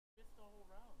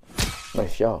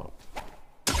Nice job.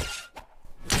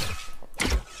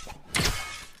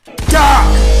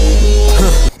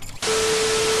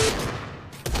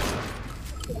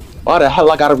 Why the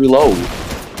hell I gotta reload?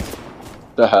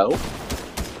 The hell?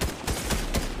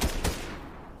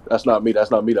 That's not me, that's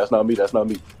not me, that's not me, that's not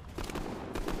me.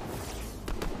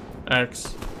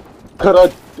 X. Could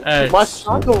I? X. My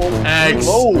shotgun X.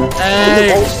 reload.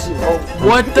 X.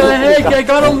 What the heck? I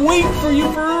gotta wait for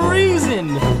you for a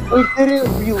reason. We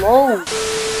didn't reload.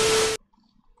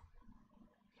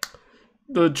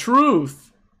 The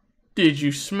truth. Did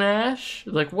you smash?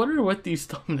 Like, what are with these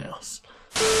thumbnails?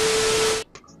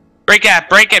 Break it,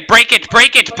 break it, break it,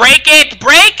 break it, break it,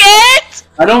 break it!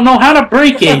 I don't know how to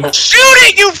break it. Shoot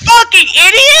it, you fucking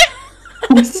idiot!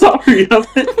 I'm sorry. Oh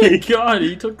my god,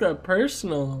 he took that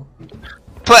personal.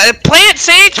 Plant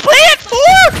Sage, plant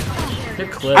 4!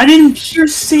 Good clip. I didn't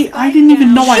just say. I didn't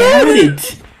even know I had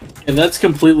it. And that's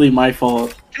completely my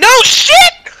fault. No shit!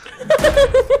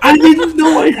 I didn't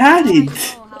know I had it.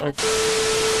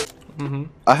 Mm-hmm.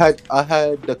 I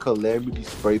had the Calamity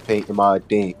spray paint in my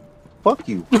thing. Fuck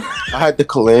you. I had the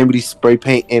Calamity spray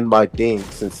paint in my thing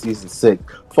since season 6.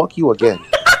 Fuck you again.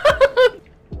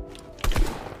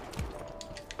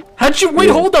 How'd you wait?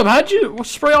 Hold up! How'd you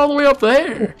spray all the way up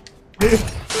there?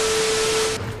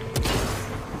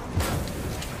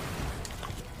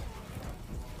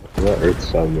 That Earth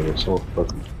Salmon is so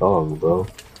fucking strong, bro.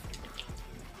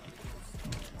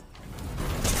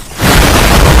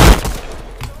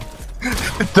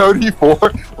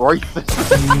 $34 right there.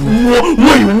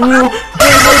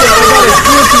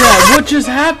 What just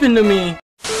happened to me?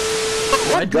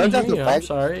 I Guns didn't have hear the you, I'm black-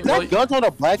 sorry. Is that guns on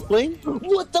a black plane?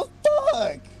 What the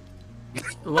fuck?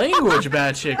 Language,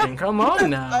 bad chicken. Come on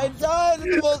now. I died.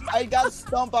 I got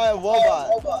stumped by a robot.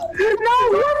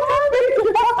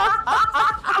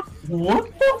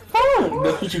 What the fuck?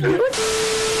 That's what you did.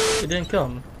 It didn't kill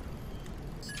him.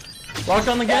 Lock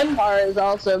on That again? car is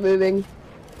also moving.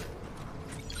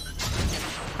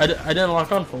 I didn't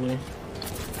lock on fully.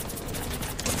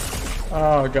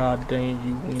 Oh god dang it,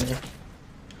 you wiener.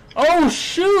 Oh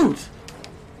shoot!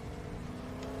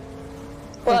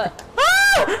 What?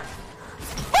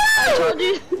 I told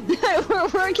you that we're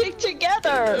working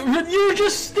together. But you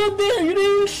just stood there, you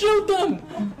didn't even shoot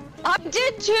them! I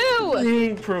did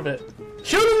too. Prove it.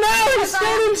 Shoot him now! He's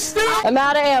standing still! I'm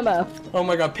out of ammo. Oh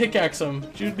my god, pickaxe him.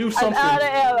 Do something. I'm out of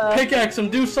ammo. Pickaxe him,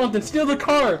 do something. Steal the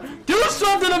car. Do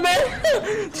something,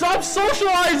 man! Stop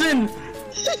socializing!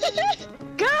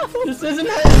 Go! This isn't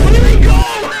how. Where did he go?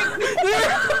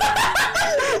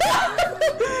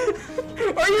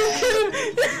 Are you kidding?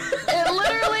 It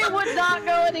literally would not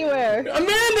go anywhere.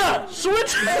 Amanda!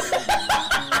 Switch!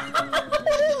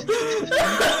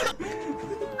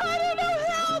 I don't know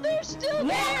how they're still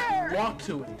there. Walk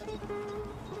to it.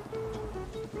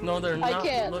 No, they're not. I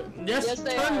can't. Look, yes, Yes,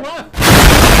 they turn are. left.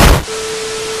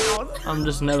 I'm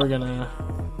just never gonna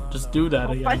just do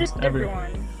that again. I just Ever.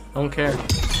 everyone. Don't care.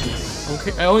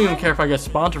 I don't even care if I get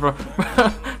sponsored for.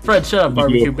 Fred, shut up.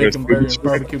 Barbecue bacon burger.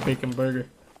 Barbecue bacon burger.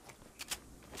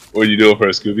 What you doing for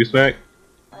a Scooby snack?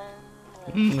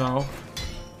 No.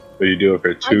 What you doing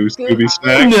for 2 good. Scooby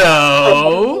snacks?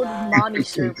 No. Mommy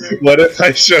server. What if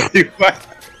I show you my...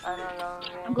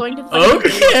 I'm going to.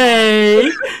 Okay.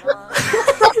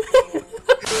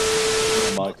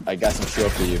 Mark, I got some show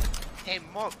for you. Hey,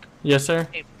 Mark. Yes, sir.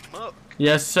 Hey, Mark.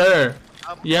 Yes, sir.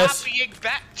 I'm Yes. copying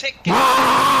back ticket.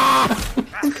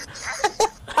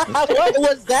 What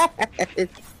was that?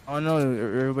 Oh no,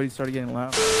 everybody started getting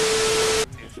loud.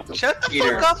 Shut the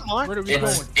Peter. fuck up, Mark. Where are we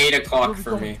It's going? 8 o'clock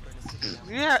for me.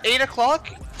 Yeah, 8 o'clock?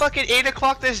 Fucking 8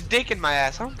 o'clock, there's dick in my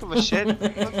ass. I don't give a shit.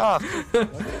 Fuck off.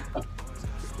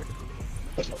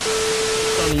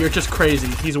 Sonny, you're just crazy.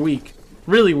 He's weak.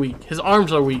 Really weak. His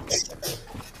arms are weak.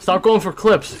 Stop going for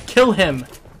clips. Kill him.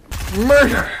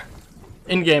 Murder.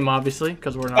 In game, obviously,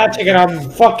 because we're not. Bad chicken, I'm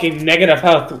fucking negative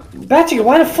health. Bad chicken,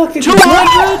 why the fuck did you?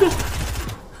 200.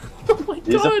 Oh my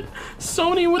god.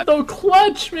 Sony with the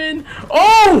clutch, man.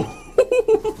 Oh.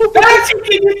 Bad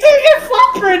chicken, you took your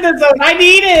footprint in the zone. I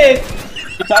need it. What are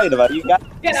you talking about? You got.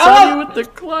 Get Sony up. with the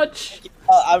clutch.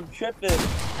 I'm tripping.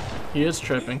 He is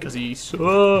tripping because he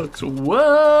sucks.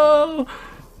 Whoa.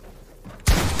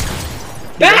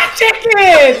 Bad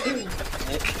chicken.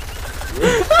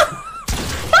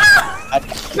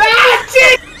 Bad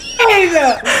chicken.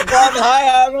 I'm high.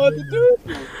 I don't know what to do.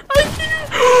 I can't.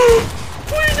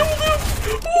 What are you doing?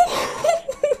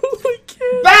 Oh, I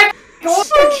can't. Back. Go on Sony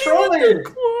with controller. the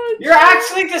clutch. You're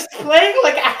actually just playing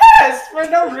like ass for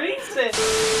no reason.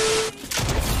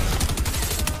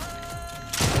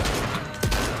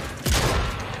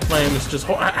 Flame is just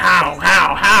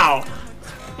how?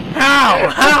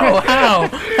 How?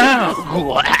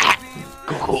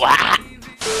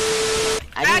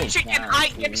 That chicken,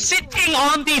 I am sitting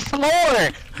on the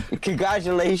floor.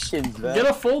 Congratulations, man. Get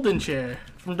a folding chair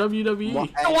from WWE.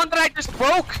 The one that I just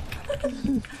broke.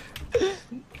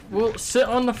 Well, sit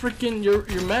on the freaking your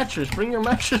mattress. Bring your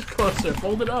mattress closer.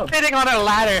 Fold it up. Sitting on a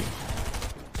ladder.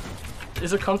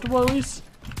 Is it comfortable at least?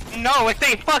 No, it's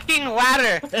a fucking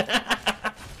ladder.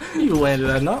 You landed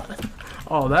that not.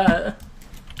 All that.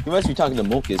 You must be talking to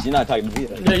Mokas. You're not talking to me.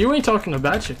 Yeah, you ain't talking to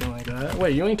Bad Chicken like that.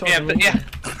 Wait, you ain't talking to me. Yeah.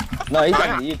 No, he's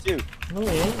talking to you too. No,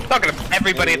 he ain't. I'm talking to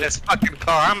everybody in this fucking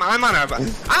car. I'm on a.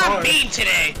 I'm mean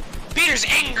today. Peter's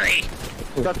angry.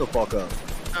 Shut the fuck up.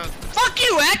 Fuck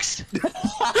you, X.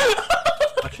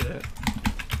 Watch it.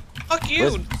 Fuck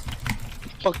you.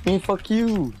 Fuck me, fuck you.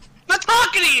 I'm not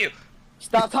talking to you.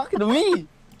 Stop talking to me.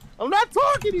 I'm not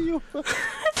talking to you.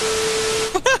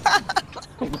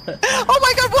 Oh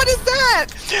my god, what is that?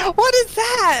 What is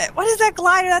that? What is that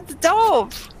glider? That's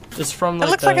dope. It's from That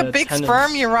like looks like a the big tennis.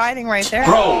 sperm you're riding right there.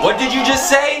 Bro, what did you just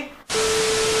say?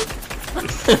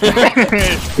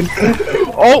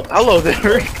 Oh, hello there.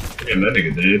 Damn, that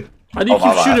nigga did. Why do you Oh,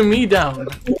 my keep shooting me down?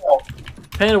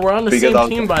 Panda, we're on the Because same I'm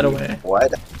team, by the way.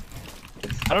 What?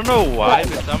 I don't know why,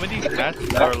 but some of these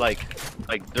matches are like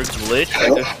they're glitched.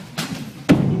 Like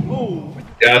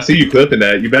Yeah, I see you clipping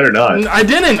that. You better not. I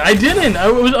didn't. I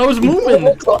was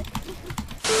moving. God,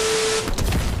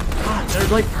 they're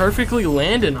like perfectly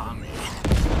landing on me.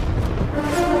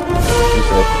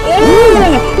 Oh!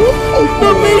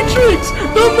 The Matrix!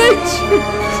 The Matrix!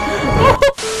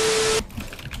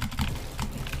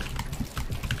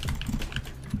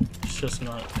 It's just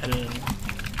not editing.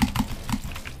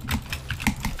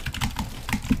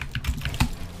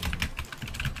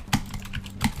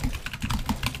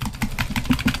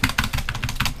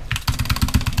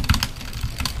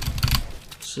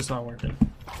 It's just not working.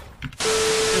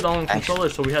 It's on controller,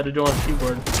 so we had to do it on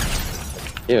keyboard.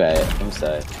 You're right. I'm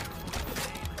sorry.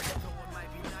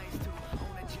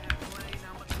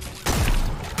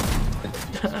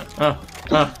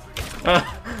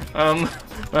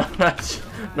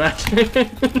 Match.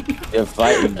 You're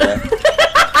fighting, bro.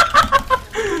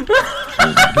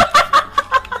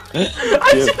 I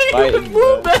didn't even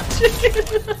move that chicken!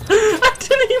 I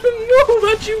didn't even move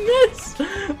that you missed!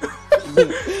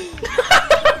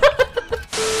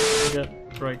 Get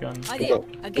right gun.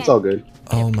 It's all good.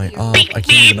 Oh my I can't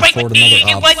even afford another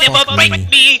fuck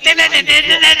me.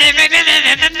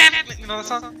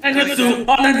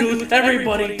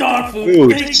 Everybody, dog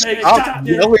food. Dude, stop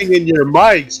yelling in your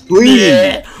mics, please.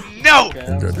 Yeah. No.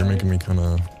 Oh god, you're making me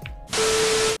kinda...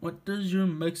 What does your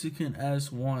Mexican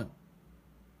ass want?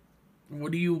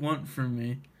 What do you want from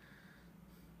me?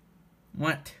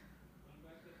 What?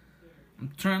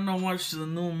 I'm trying to watch the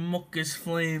new Muckus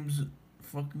Flames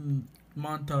fucking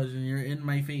montage and you're in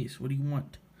my face. What do you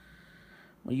want?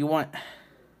 What do you want?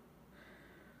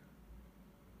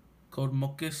 Code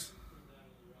Muckus?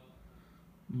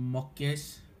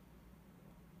 Muckus?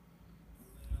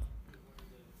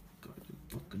 God,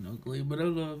 you're fucking ugly, but I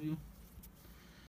love you.